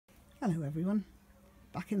Hello everyone,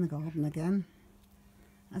 back in the garden again.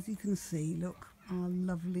 As you can see, look, our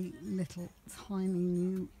lovely little tiny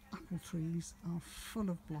new apple trees are full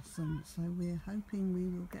of blossom, so we're hoping we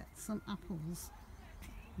will get some apples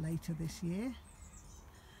later this year.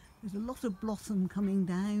 There's a lot of blossom coming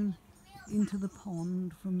down into the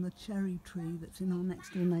pond from the cherry tree that's in our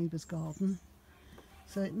next door neighbour's garden,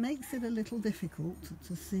 so it makes it a little difficult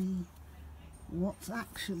to see what's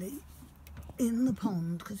actually in the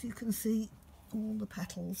pond, because you can see all the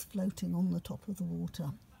petals floating on the top of the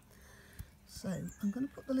water. So I'm going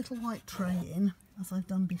to put the little white tray in, as I've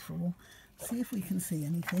done before, see if we can see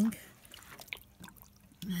anything.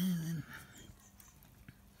 Now then,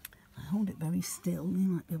 if I hold it very still, you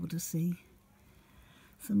might be able to see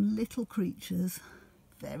some little creatures,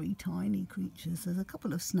 very tiny creatures. There's a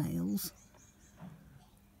couple of snails,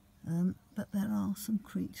 but there are some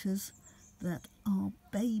creatures that are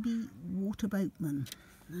baby water boatmen.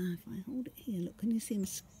 Now if I hold it here, look, can you see them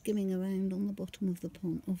skimming around on the bottom of the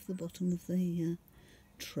pond, off the bottom of the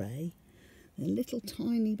tray? They're little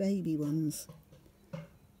tiny baby ones.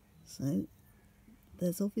 So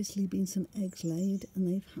there's obviously been some eggs laid and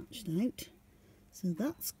they've hatched out. So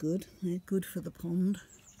that's good, they're good for the pond.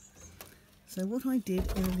 So what I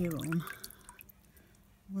did earlier on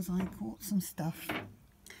was I caught some stuff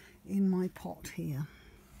in my pot here.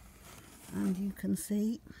 And you can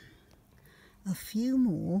see a few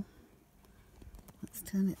more. Let's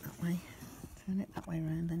turn it that way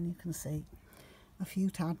around, then you can see a few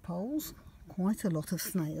tadpoles, quite a lot of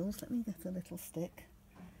snails. Let me get a little stick,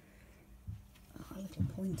 a little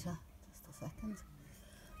pointer, just a second.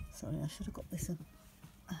 Sorry, I should have got this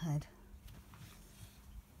ahead.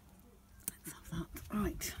 Let's have that.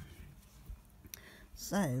 Right,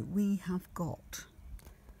 so we have got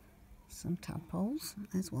some tadpoles.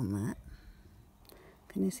 There's one there.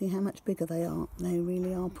 Can you see how much bigger they are? They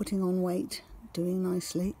really are putting on weight, doing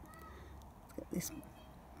nicely. Let's get this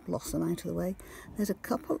blossom out of the way. There's a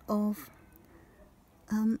couple of,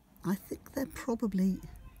 I think they're probably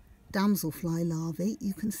damselfly larvae.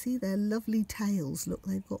 You can see their lovely tails. Look,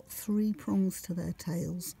 they've got 3 prongs to their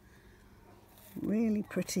tails. Really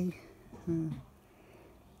pretty,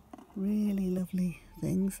 really lovely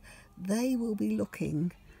things. They will be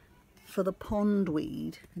looking for the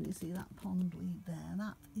pondweed. Can you see that pondweed there?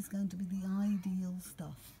 That is going to be the ideal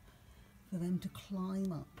stuff for them to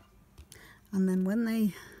climb up. And then when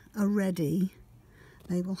they are ready,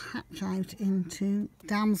 they will hatch out into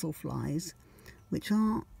damselflies, which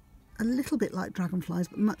are a little bit like dragonflies,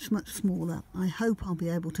 but much, much smaller. I hope I'll be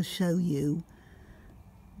able to show you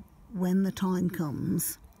when the time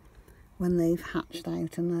comes, when they've hatched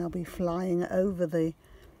out and they'll be flying over the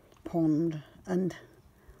pond and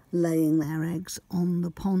laying their eggs on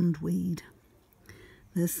the pondweed.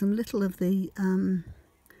 There's some little of the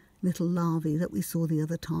little larvae that we saw the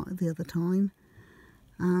other time,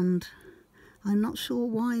 and I'm not sure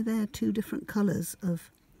why they're 2 different colours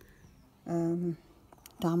of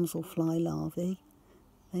damselfly larvae.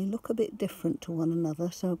 They look a bit different to one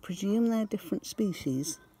another, so I presume they're different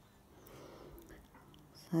species.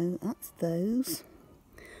 So that's those.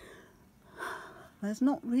 There's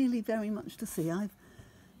not really very much to see. I've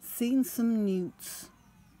seen some newts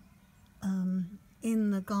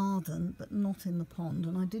in the garden, but not in the pond,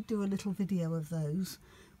 and I did do a little video of those,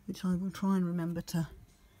 which I will try and remember to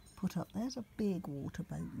put up. There's a big water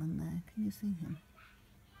boatman there. Can you see him?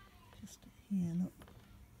 Just here, look.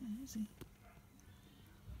 Where is he?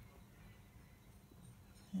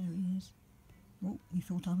 There he is. Oh, he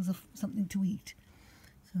thought I was something to eat,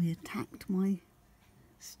 so he attacked my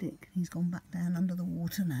stick. He's gone back down under the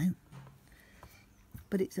water now.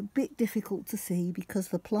 But it's a bit difficult to see because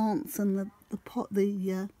the plants and the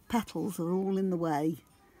petals are all in the way.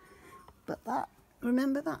 But that,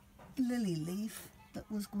 remember that lily leaf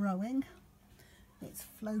that was growing? It's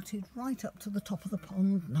floated right up to the top of the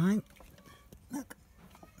pond now. Look,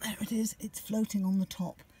 there it is. It's floating on the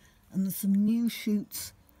top, and there's some new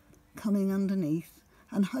shoots coming underneath,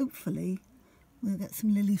 and hopefully we'll get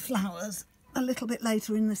some lily flowers a little bit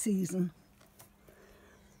later in the season.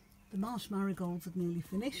 The marsh marigolds have nearly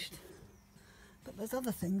finished, but there's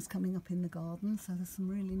other things coming up in the garden, so there's some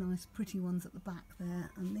really nice pretty ones at the back there,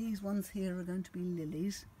 and these ones here are going to be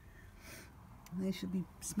lilies. They should be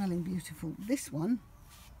smelling beautiful. This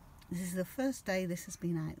is the first day this has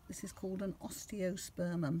been out. This is called an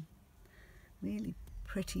osteospermum. Really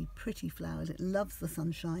pretty, pretty flowers. It loves the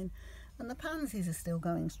sunshine, and the pansies are still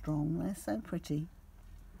going strong. They're so pretty.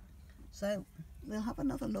 So we'll have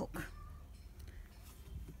another look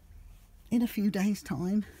in a few days'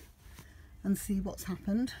 time and see what's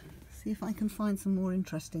happened, see if I can find some more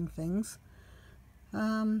interesting things.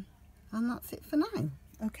 And that's it for now.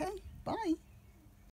 Okay, bye.